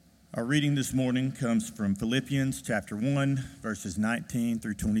Our reading this morning comes from Philippians chapter 1, verses 19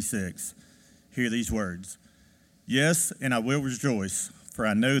 through 26. Hear these words. Yes, and I will rejoice, for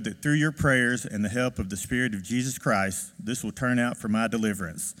I know that through your prayers and the help of the Spirit of Jesus Christ, this will turn out for my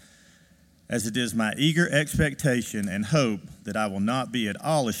deliverance. As it is my eager expectation and hope that I will not be at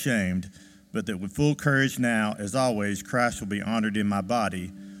all ashamed, but that with full courage now, as always, Christ will be honored in my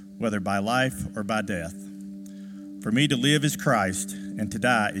body, whether by life or by death. For me to live is Christ, and to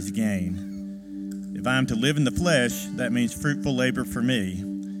die is gain. If I am to live in the flesh, that means fruitful labor for me,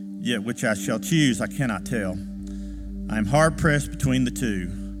 yet which I shall choose I cannot tell. I am hard-pressed between the two.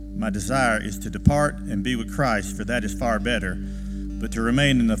 My desire is to depart and be with Christ, for that is far better, but to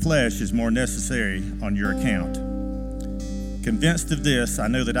remain in the flesh is more necessary on your account. Convinced of this, I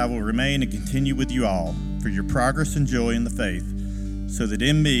know that I will remain and continue with you all for your progress and joy in the faith, so that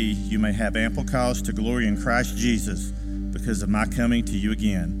in me you may have ample cause to glory in Christ Jesus because of my coming to you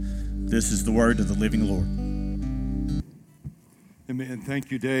again. This is the word of the living Lord. Amen.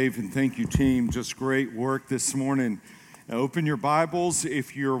 Thank you, Dave, and thank you, team. Just great work this morning. Now, open your Bibles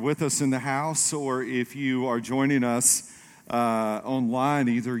if you're with us in the house or if you are joining us online,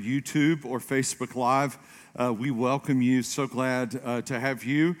 either YouTube or Facebook Live. We welcome you. So glad to have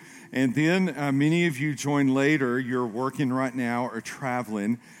you. And then many of you join later. You're working right now or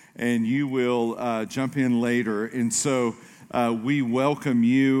traveling, and you will jump in later. And so we welcome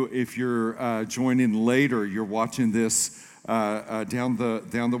you if you're joining later. You're watching this down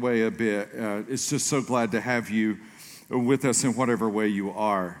the way a bit. It's just so glad to have you with us in whatever way you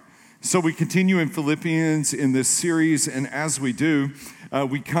are. So we continue in Philippians in this series, and as we do,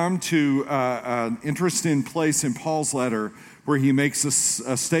 we come to an interesting place in Paul's letter where he makes a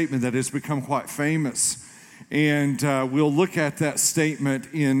statement that has become quite famous. And we'll look at that statement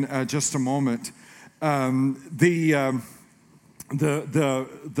in just a moment. The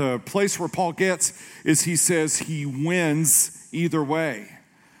place where Paul gets is he says he wins either way.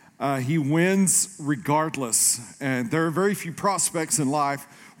 He wins regardless. And there are very few prospects in life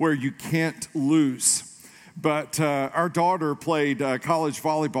where you can't lose. But our daughter played college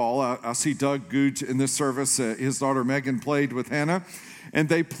volleyball. I see Doug Gooch in this service. His daughter Megan played with Hannah. And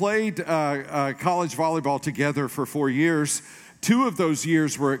they played college volleyball together for 4 years. 2 of those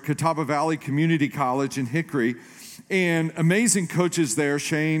years were at Catawba Valley Community College in Hickory. And amazing coaches there,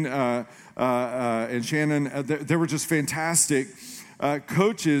 Shane and Shannon. They were just fantastic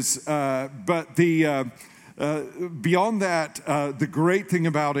coaches. But beyond that, the great thing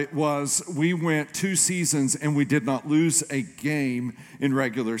about it was we went 2 seasons and we did not lose a game in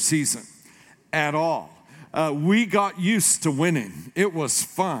regular season at all. We got used to winning. It was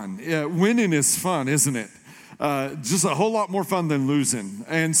fun. Winning is fun, isn't it? Just a whole lot more fun than losing.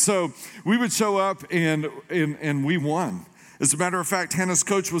 And so we would show up and we won. As a matter of fact, Hannah's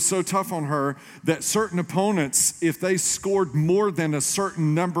coach was so tough on her that certain opponents, if they scored more than a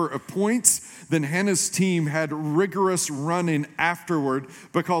certain number of points, then Hannah's team had rigorous running afterward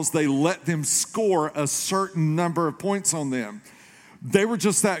because they let them score a certain number of points on them. They were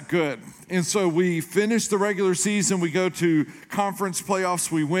just that good. And so we finish the regular season. We go to conference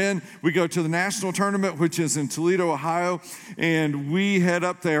playoffs. We win. We go to the national tournament, which is in Toledo, Ohio. And we head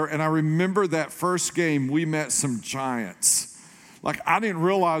up there. And I remember that first game, we met some giants. Like, I didn't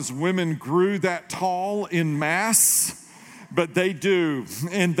realize women grew that tall in mass, but they do.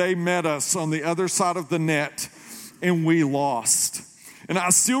 And they met us on the other side of the net, and we lost. And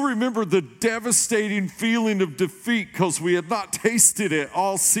I still remember the devastating feeling of defeat because we had not tasted it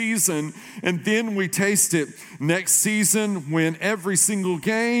all season. And then we taste it next season, win every single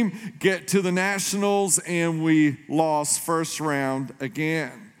game, get to the nationals, and we lost first round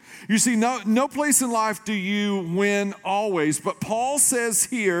again. You see, no place in life do you win always. But Paul says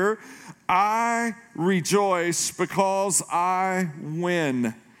here, I rejoice because I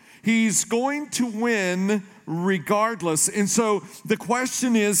win. He's going to win regardless. And so the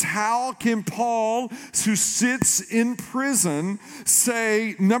question is, how can Paul, who sits in prison,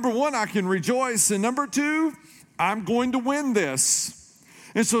 say, number one, I can rejoice, and number two, I'm going to win this?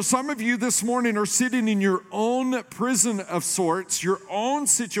 And so some of you this morning are sitting in your own prison of sorts, your own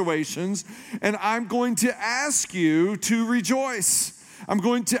situations, and I'm going to ask you to rejoice. I'm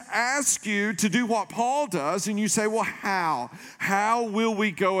going to ask you to do what Paul does, and you say, well, how? How will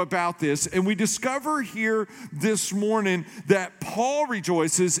we go about this? And we discover here this morning that Paul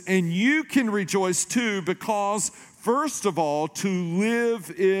rejoices, and you can rejoice too, because first of all, to live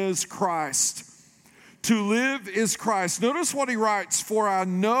is Christ. To live is Christ. Notice what he writes, for I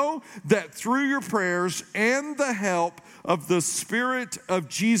know that through your prayers and the help of the Spirit of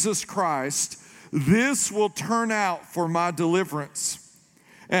Jesus Christ, this will turn out for my deliverance.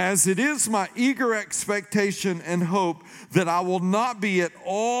 as it is my eager expectation and hope that I will not be at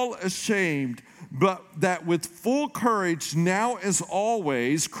all ashamed, but that with full courage, now as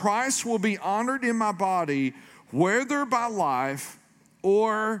always, Christ will be honored in my body, whether by life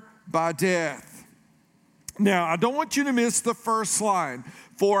or by death. Now, I don't want you to miss the first line.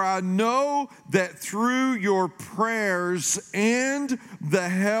 For I know that through your prayers and the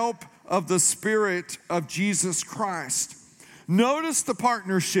help of the Spirit of Jesus Christ. Notice the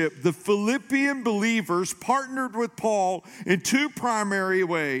partnership. The Philippian believers partnered with Paul in two primary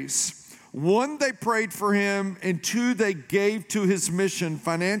ways. One, they prayed for him, and two, they gave to his mission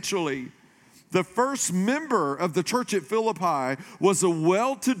financially. The first member of the church at Philippi was a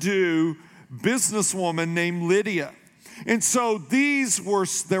well-to-do businesswoman named Lydia. And so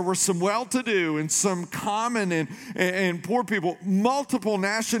there were some well-to-do and some common and poor people, multiple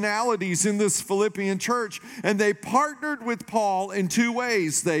nationalities in this Philippian church. And they partnered with Paul in two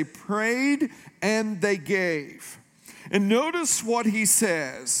ways. They prayed and they gave. And notice what he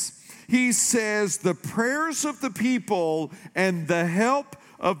says. He says, the prayers of the people and the help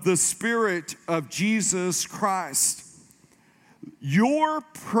of the Spirit of Jesus Christ. Your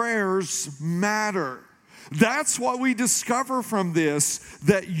prayers matter. That's what we discover from this,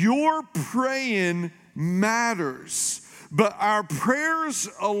 that your praying matters. But our prayers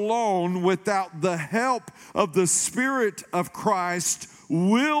alone, without the help of the Spirit of Christ,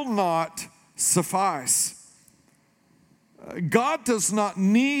 will not suffice. God does not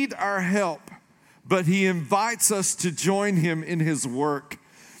need our help, but He invites us to join Him in His work.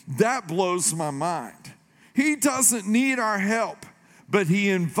 That blows my mind. He doesn't need our help, but He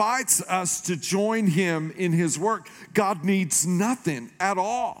invites us to join Him in His work. God needs nothing at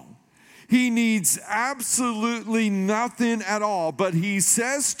all. He needs absolutely nothing at all, but He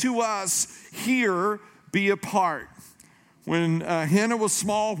says to us, here, be a part. When Hannah was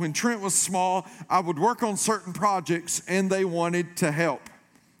small, when Trent was small, I would work on certain projects and they wanted to help.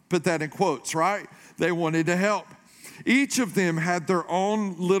 Put that in quotes, right? They wanted to help. Each of them had their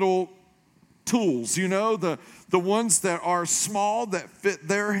own little tools, you know, the ones that are small that fit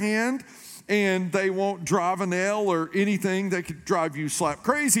their hand and they won't drive a nail or anything that could drive you slap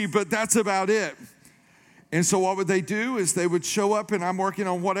crazy, but that's about it. And so what would they do is they would show up and I'm working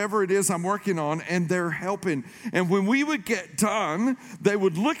on whatever it is I'm working on and they're helping. And when we would get done, they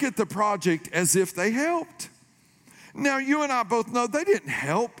would look at the project as if they helped. Now, you and I both know they didn't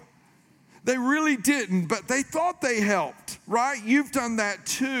help. They really didn't, but they thought they helped, right? You've done that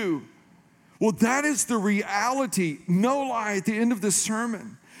too. Well, that is the reality, no lie, at the end of this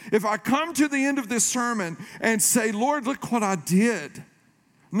sermon. If I come to the end of this sermon and say, Lord, look what I did.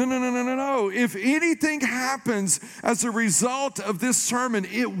 No. If anything happens as a result of this sermon,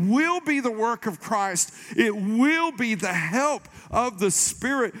 it will be the work of Christ. It will be the help of the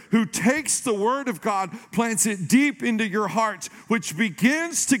Spirit who takes the Word of God, plants it deep into your hearts, which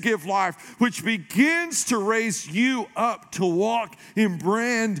begins to give life, which begins to raise you up to walk in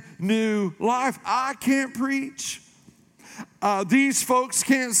brand new life. I can't preach. These folks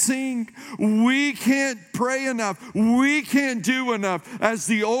can't sing. We can't pray enough. We can't do enough. As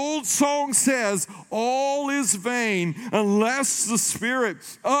the old song says, all is vain unless the Spirit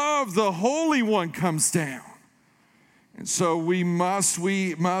of the Holy One comes down. And so we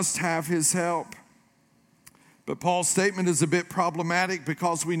must have His help. But Paul's statement is a bit problematic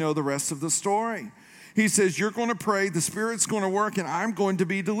because we know the rest of the story. He says, you're going to pray, the Spirit's going to work, and I'm going to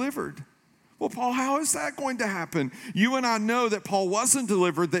be delivered. Well, Paul, how is that going to happen? You and I know that Paul wasn't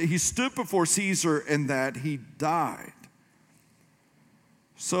delivered, that he stood before Caesar and that he died.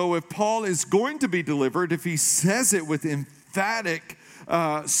 So if Paul is going to be delivered, if he says it with emphatic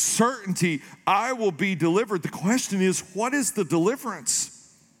certainty, I will be delivered. The question is, what is the deliverance?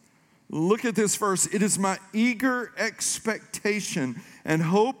 Look at this verse. It is my eager expectation and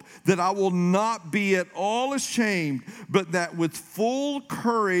hope that I will not be at all ashamed, but that with full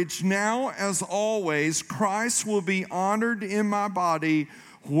courage, now as always, Christ will be honored in my body,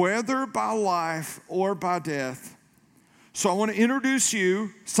 whether by life or by death. So I want to introduce you,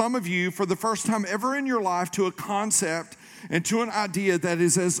 some of you, for the first time ever in your life, to a concept and to an idea that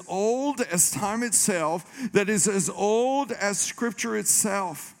is as old as time itself, that is as old as Scripture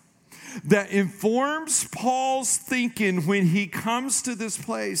itself, that informs Paul's thinking when he comes to this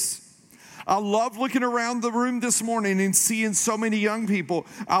place. I love looking around the room this morning and seeing so many young people.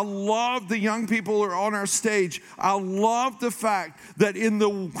 I love the young people who are on our stage. I love the fact that in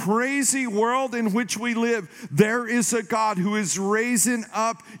the crazy world in which we live, there is a God who is raising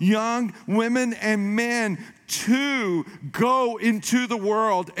up young women and men to go into the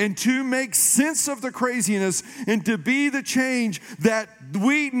world and to make sense of the craziness and to be the change that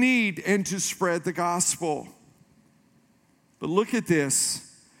we need and to spread the gospel. But look at this.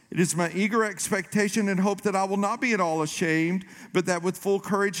 It is my eager expectation and hope that I will not be at all ashamed, but that with full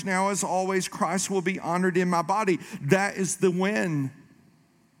courage now as always, Christ will be honored in my body. That is the win.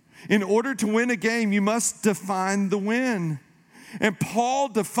 In order to win a game, you must define the win. And Paul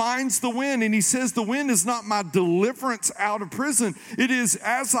defines the win, and he says the win is not my deliverance out of prison. It is,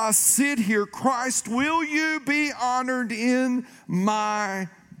 as I sit here, Christ, will you be honored in my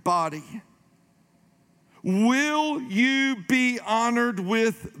body? Will you be honored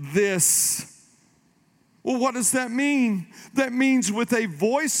with this? Well, what does that mean? That means with a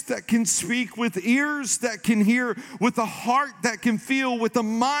voice that can speak, with ears that can hear, with a heart that can feel, with a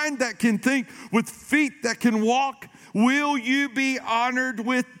mind that can think, with feet that can walk. Will you be honored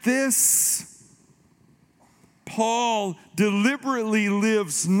with this? Paul deliberately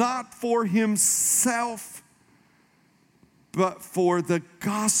lives not for himself, but for the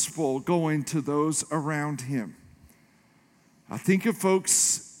gospel going to those around him. I think of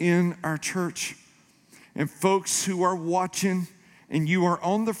folks in our church and folks who are watching, and you are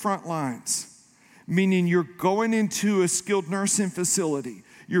on the front lines, meaning you're going into a skilled nursing facility,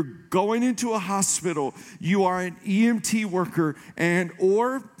 you're going into a hospital, you are an EMT worker,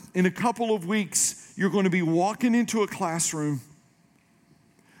 or in a couple of weeks, you're going to be walking into a classroom.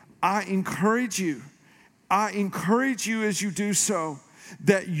 I encourage you as you do so,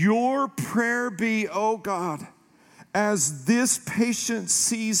 that your prayer be, oh God, as this patient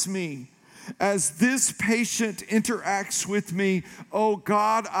sees me, as this patient interacts with me, oh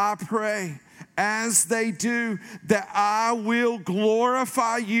God, I pray, as they do, that I will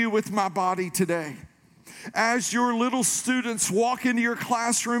glorify you with my body today. As your little students walk into your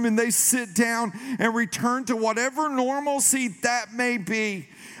classroom and they sit down and return to whatever normalcy that may be,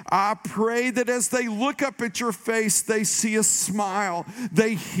 I pray that as they look up at your face, they see a smile.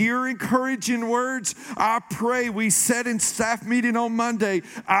 They hear encouraging words. I pray, we said in staff meeting on Monday,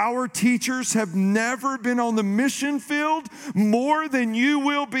 our teachers have never been on the mission field more than you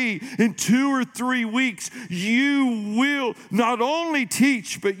will be in 2 or 3 weeks. You will not only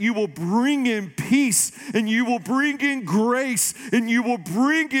teach, but you will bring in peace, and you will bring in grace, and you will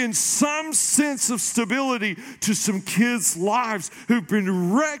bring in some sense of stability to some kids' lives who've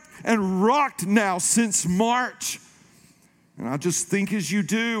been wrecked and rocked now since March. And I just think as you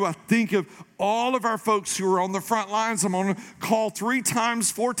do, I think of all of our folks who are on the front lines. I'm on a call 3 times,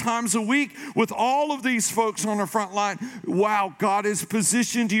 4 times a week with all of these folks on the front line. Wow, God has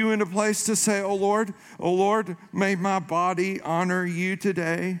positioned you in a place to say, oh Lord, may my body honor you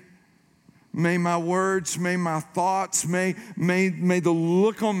today. May my words, may my thoughts, may the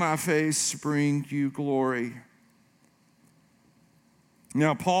look on my face bring you glory.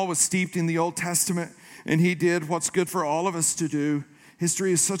 Now, Paul was steeped in the Old Testament, and he did what's good for all of us to do.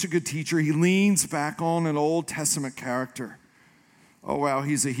 History is such a good teacher. He leans back on an Old Testament character. Oh, wow,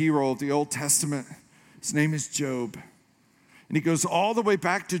 he's a hero of the Old Testament. His name is Job. And he goes all the way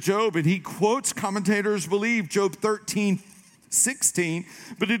back to Job, and he quotes, commentators believe, Job 13:16,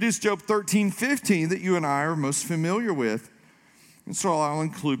 but it is Job 13:15 that you and I are most familiar with. And so I'll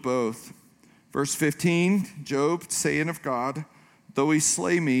include both. Verse 15, Job saying of God, though he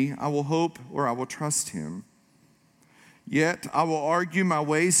slay me, I will hope or I will trust him. Yet I will argue my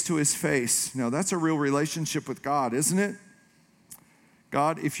ways to his face. Now that's a real relationship with God, isn't it?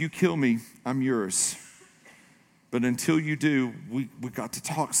 God, if you kill me, I'm yours. But until you do, we got to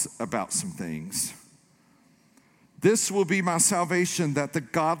talk about some things. This will be my salvation, that the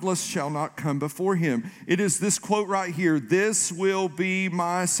godless shall not come before him. It is this quote right here, this will be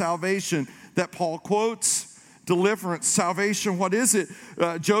my salvation, that Paul quotes. Deliverance, salvation, what is it?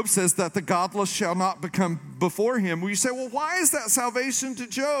 Job says that the godless shall not become before him. Well, you say, well, why is that salvation to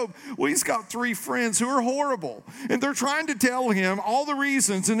Job? Well, he's got 3 friends who are horrible, and they're trying to tell him all the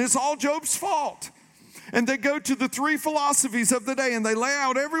reasons, and it's all Job's fault. And they go to the 3 philosophies of the day, and they lay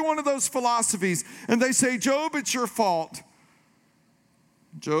out every one of those philosophies, and they say, Job, it's your fault.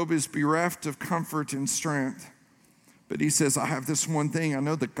 Job is bereft of comfort and strength. But he says, I have this one thing. I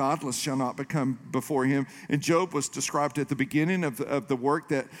know the godless shall not become before him. And Job was described at the beginning of the work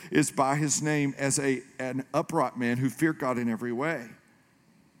that is by his name as an upright man who feared God in every way.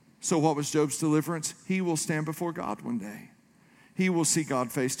 So what was Job's deliverance? He will stand before God one day. he will see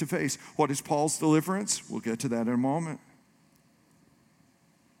God face to face. What is Paul's deliverance? We'll get to that in a moment.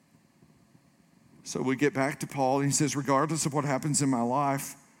 So we get back to Paul, and he says, regardless of what happens in my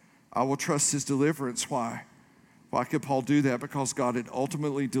life, I will trust his deliverance. Why? Why could Paul do that? Because God had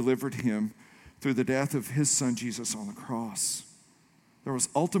ultimately delivered him through the death of his son Jesus on the cross. There was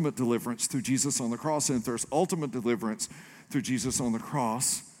ultimate deliverance through Jesus on the cross, and if there's ultimate deliverance through Jesus on the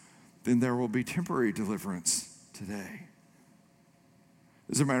cross, then there will be temporary deliverance today.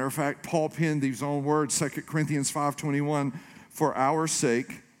 As a matter of fact, Paul penned these own words, 2 Corinthians 5:21, for our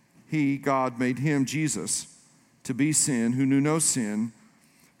sake, he, God, made him, Jesus, to be sin, who knew no sin,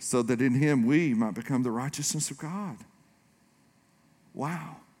 so that in him we might become the righteousness of God.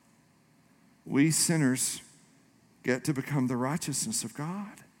 Wow. We sinners get to become the righteousness of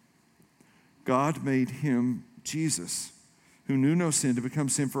God. God made him, Jesus, who knew no sin, to become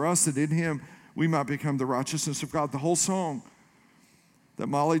sin for us, that in him we might become the righteousness of God. The whole song that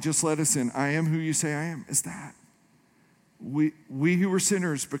Molly just led us in, I am who you say I am, is that. We who were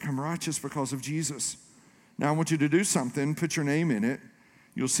sinners become righteous because of Jesus. Now I want you to do something, put your name in it.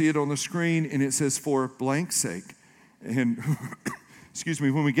 You'll see it on the screen, and it says for blank's sake. And excuse me,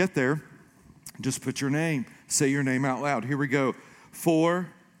 when we get there, just put your name. Say your name out loud. Here we go. For,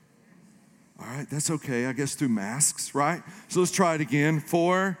 all right, that's okay, I guess through masks, right? So let's try it again.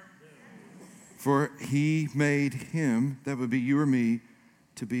 For he made him, that would be you or me,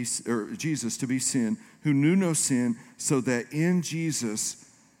 to be, or Jesus to be sin, who knew no sin, so that in Jesus,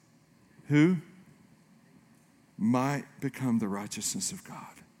 who might become the righteousness of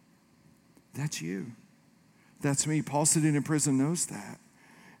God. That's you. That's me. Paul sitting in prison knows that.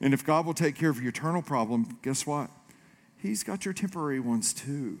 And if God will take care of your eternal problem, guess what? He's got your temporary ones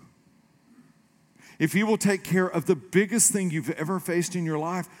too. If he will take care of the biggest thing you've ever faced in your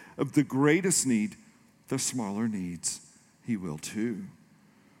life, of the greatest need, the smaller needs, he will too.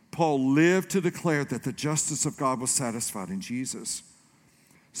 Paul lived to declare that the justice of God was satisfied in Jesus.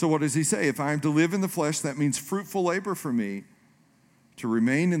 So what does he say? If I am to live in the flesh, that means fruitful labor for me. To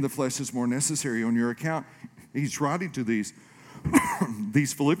remain in the flesh is more necessary on your account. He's writing to these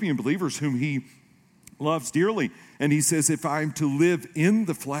Philippian believers whom he loves dearly. And he says, if I'm to live in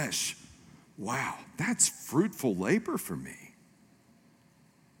the flesh, wow, that's fruitful labor for me.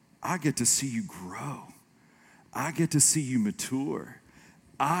 I get to see you grow. I get to see you mature.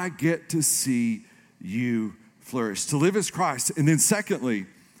 I get to see you flourish. To live is Christ. And then secondly,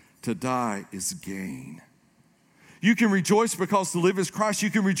 to die is gain. You can rejoice because to live is Christ.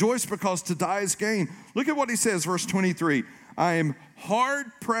 You can rejoice because to die is gain. Look at what he says, verse 23. I am hard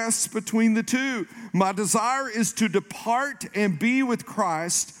pressed between the two. My desire is to depart and be with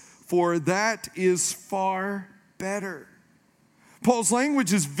Christ, for that is far better. Paul's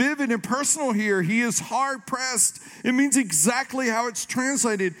language is vivid and personal here. He is hard pressed. It means exactly how it's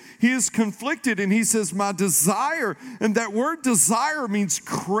translated. He is conflicted, and he says, my desire. And that word desire means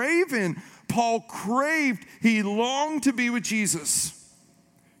craving. Paul craved. He longed to be with Jesus.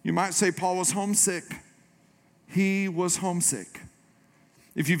 You might say Paul was homesick. He was homesick.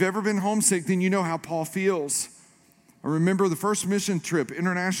 If you've ever been homesick, then you know how Paul feels. I remember the first mission trip,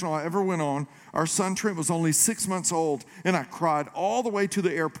 international, I ever went on. Our son Trent was only 6 months old, and I cried all the way to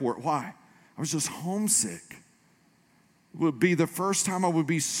the airport. Why? I was just homesick. It would be the first time I would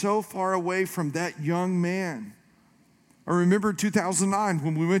be so far away from that young man. I remember 2009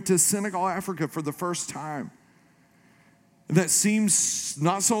 when we went to Senegal, Africa for the first time. That seems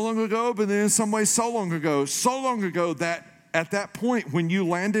not so long ago, but then in some ways so long ago that at that point when you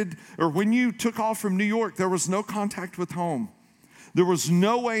landed or when you took off from New York, there was no contact with home. There was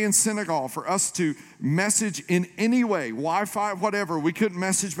no way in Senegal for us to message in any way, Wi-Fi, whatever. We couldn't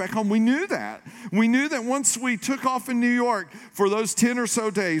message back home. We knew that. We knew that once we took off in New York, for those 10 or so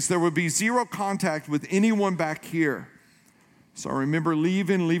days, there would be zero contact with anyone back here. So I remember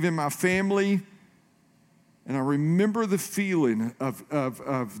leaving my family, and I remember the feeling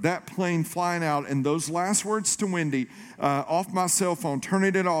of that plane flying out and those last words to Wendy off my cell phone,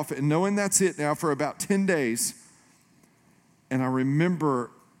 turning it off and knowing that's it now for about 10 days. And I remember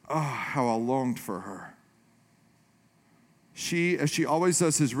how I longed for her. She, as she always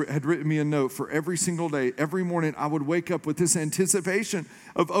does, had written me a note for every single day. Every morning I would wake up with this anticipation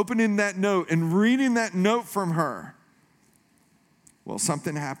of opening that note and reading that note from her. Well,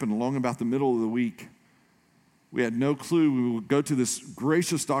 something happened along about the middle of the week. We had no clue. We would go to this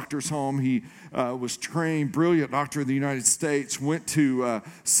gracious doctor's home. He was trained, brilliant doctor of the United States, went to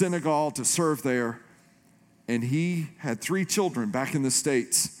Senegal to serve there. And he had 3 children back in the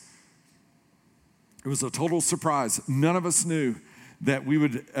States. It was a total surprise. None of us knew that we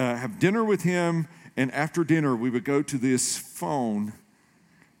would have dinner with him And after dinner, we would go to this phone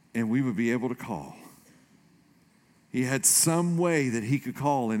and we would be able to call. He had some way that he could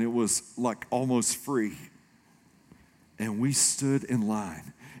call, and it was like almost free. And we stood in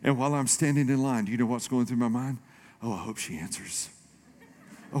line. And while I'm standing in line, do you know what's going through my mind? Oh, I hope she answers.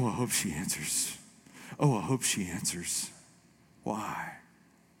 Oh, I hope she answers. Oh, I hope she answers. Why?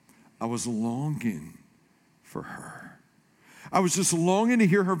 I was longing for her. I was just longing to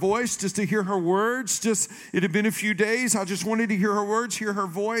hear her voice, just to hear her words. It had been a few days. I just wanted to hear her words, hear her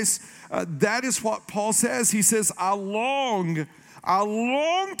voice. That is what Paul says. He says, I long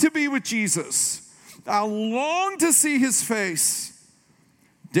to be with Jesus. I long to see his face.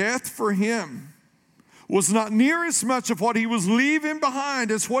 Death for him was not near as much of what he was leaving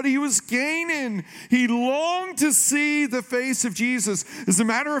behind as what he was gaining. He longed to see the face of Jesus. As a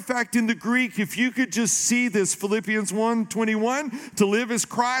matter of fact, in the Greek, if you could just see this, Philippians 1:21, to live is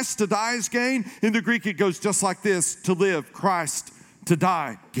Christ, to die is gain. In the Greek, it goes just like this: to live, Christ; to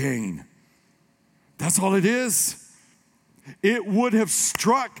die, gain. That's all it is. It would have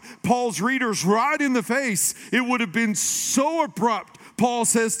struck Paul's readers right in the face. It would have been so abrupt. Paul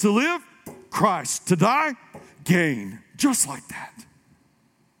says to live, Christ; to die, gain. Just like that.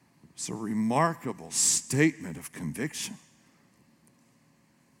 It's a remarkable statement of conviction.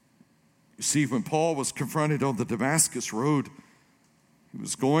 You see, when Paul was confronted on the Damascus road, he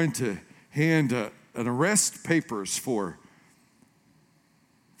was going to hand an arrest papers for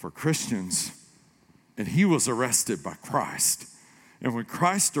Christians, and he was arrested by Christ. And when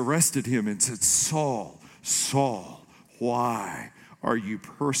Christ arrested him and said, Saul, Saul, why are you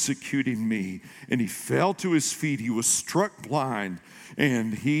persecuting me? And he fell to his feet. He was struck blind,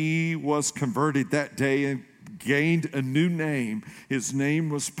 and he was converted that day and gained a new name. His name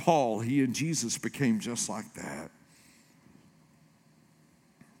was Paul. He and Jesus became just like that.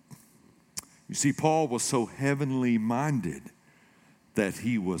 You see, Paul was so heavenly minded that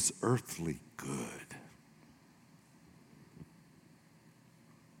he was earthly good.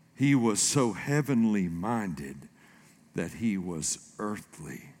 He was so heavenly minded that he was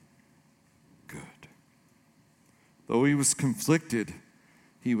earthly good. Though he was conflicted,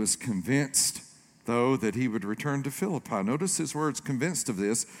 he was convinced, though, that he would return to Philippi. Notice his words, convinced of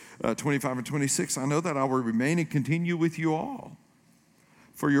this, 25 and 26. I know that I will remain and continue with you all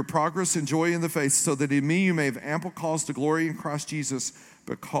for your progress and joy in the faith, so that in me you may have ample cause to glory in Christ Jesus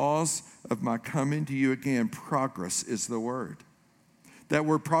because of my coming to you again. Progress is the word. That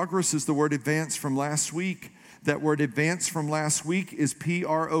word progress is the word advance from last week. That word advance from last week is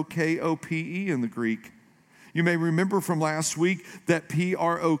P-R-O-K-O-P-E in the Greek. You may remember from last week that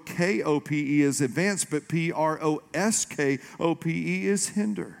P-R-O-K-O-P-E is advance, but P-R-O-S-K-O-P-E is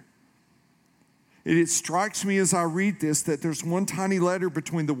hinder. It strikes me as I read this that there's one tiny letter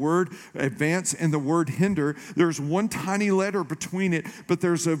between the word advance and the word hinder. There's one tiny letter between it, but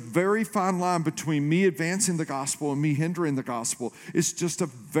there's a very fine line between me advancing the gospel and me hindering the gospel. It's just a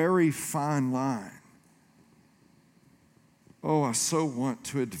very fine line. Oh, I so want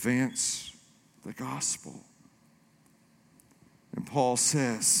to advance the gospel. And Paul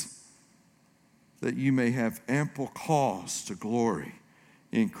says that you may have ample cause to glory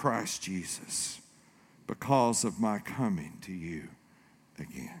in Christ Jesus because of my coming to you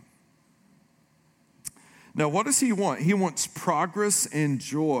again. Now, what does he want? He wants progress and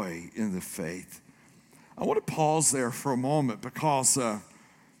joy in the faith. I want to pause there for a moment because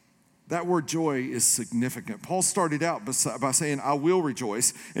that word joy is significant. Paul started out by saying, I will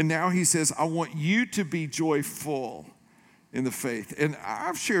rejoice. And now he says, I want you to be joyful in the faith. And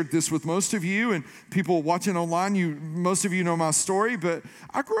I've shared this with most of you and people watching online. Most of you know my story, but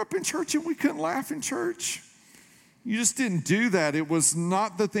I grew up in church and we couldn't laugh in church. You just didn't do that. It was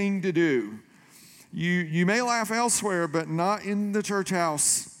not the thing to do. You may laugh elsewhere, but not in the church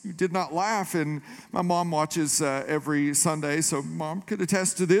house. You did not laugh. And my mom watches every Sunday, so mom could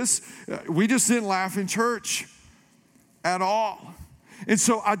attest to this. We just didn't laugh in church at all. And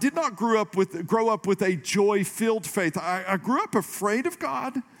so I did not grow up with a joy-filled faith. I grew up afraid of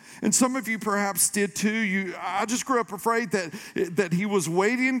God. And some of you perhaps did too. I just grew up afraid that he was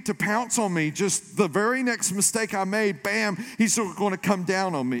waiting to pounce on me. Just the very next mistake I made, bam, he's going to come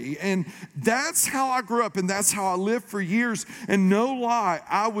down on me. And that's how I grew up, and that's how I lived for years. And no lie,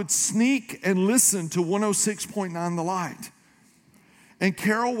 I would sneak and listen to 106.9 The Light. And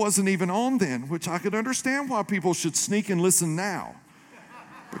Carol wasn't even on then, which I could understand why people should sneak and listen now.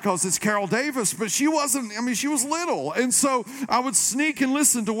 Because it's Carol Davis, but she wasn't, she was little. And so I would sneak and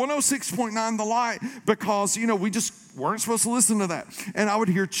listen to 106.9 The Light because, we just weren't supposed to listen to that. And I would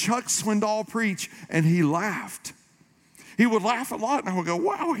hear Chuck Swindoll preach, and he laughed. He would laugh a lot, and I would go,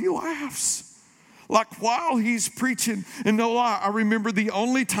 wow, he laughs. Like while he's preaching, and no lie, I remember the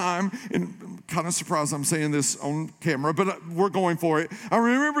only time, and I'm kind of surprised I'm saying this on camera, but we're going for it. I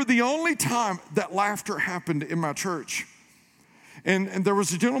remember the only time that laughter happened in my church. And there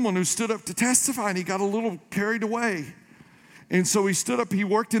was a gentleman who stood up to testify, and he got a little carried away. And so he stood up, he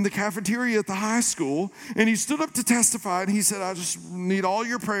worked in the cafeteria at the high school, and he stood up to testify, and he said, I just need all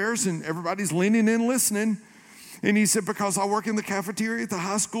your prayers, and everybody's leaning in listening. And he said, because I work in the cafeteria at the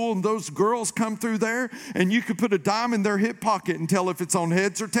high school, and those girls come through there, and you could put a dime in their hip pocket and tell if it's on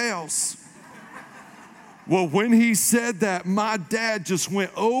heads or tails. Well, when he said that, my dad just went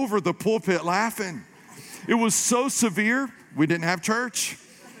over the pulpit laughing. It was so severe, we didn't have church.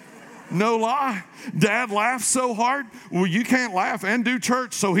 No lie. Dad laughed so hard. Well, you can't laugh and do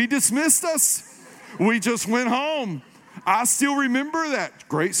church. So he dismissed us. We just went home. I still remember that.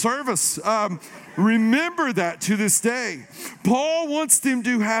 Great service. Remember that to this day. Paul wants them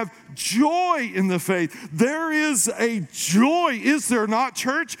to have joy in the faith. There is a joy, is there not,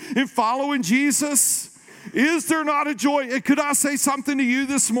 church, in following Jesus? Is there not a joy? And could I say something to you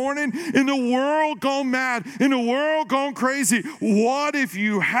this morning? In a world gone mad, in a world gone crazy, what if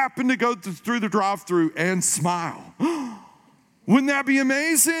you happen to go through the drive-thru and smile? Wouldn't that be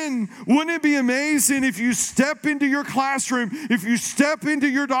amazing? Wouldn't it be amazing if you step into your classroom, if you step into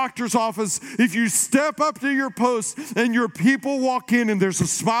your doctor's office, if you step up to your post and your people walk in and there's a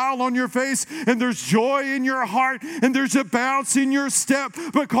smile on your face and there's joy in your heart and there's a bounce in your step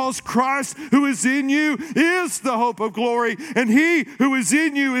because Christ who is in you is the hope of glory, and he who is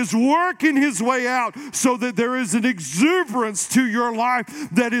in you is working his way out so that there is an exuberance to your life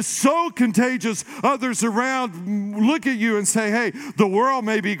that is so contagious. Others around look at you and say, hey, the world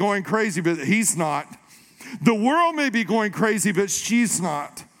may be going crazy, but he's not. The world may be going crazy, but she's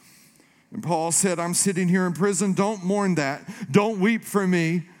not. And Paul said, I'm sitting here in prison. Don't mourn that. Don't weep for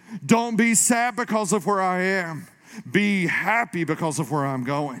me. Don't be sad because of where I am. Be happy because of where I'm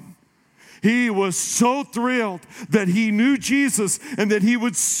going. He was so thrilled that he knew Jesus and that he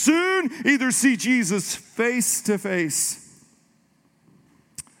would soon either see Jesus face to face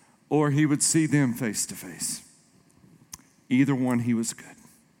or he would see them face to face. Either one, he was good.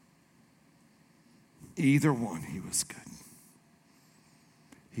 Either one, he was good.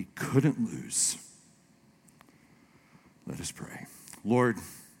 He couldn't lose. Let us pray. Lord,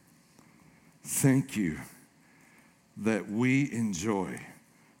 thank you that we enjoy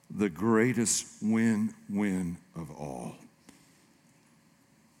the greatest win-win of all.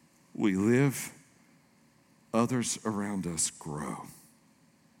 We live, others around us grow.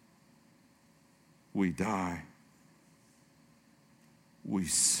 We die, we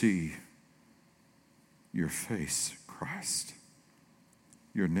see your face, Christ,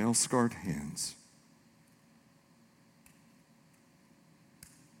 your nail-scarred hands.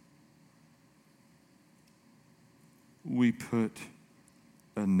 We put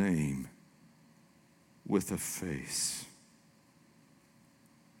a name with a face.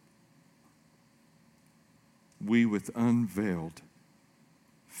 We with unveiled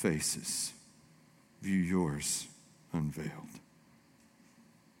faces view yours unveiled.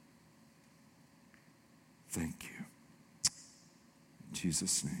 Thank you. In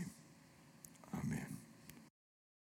Jesus' name, amen.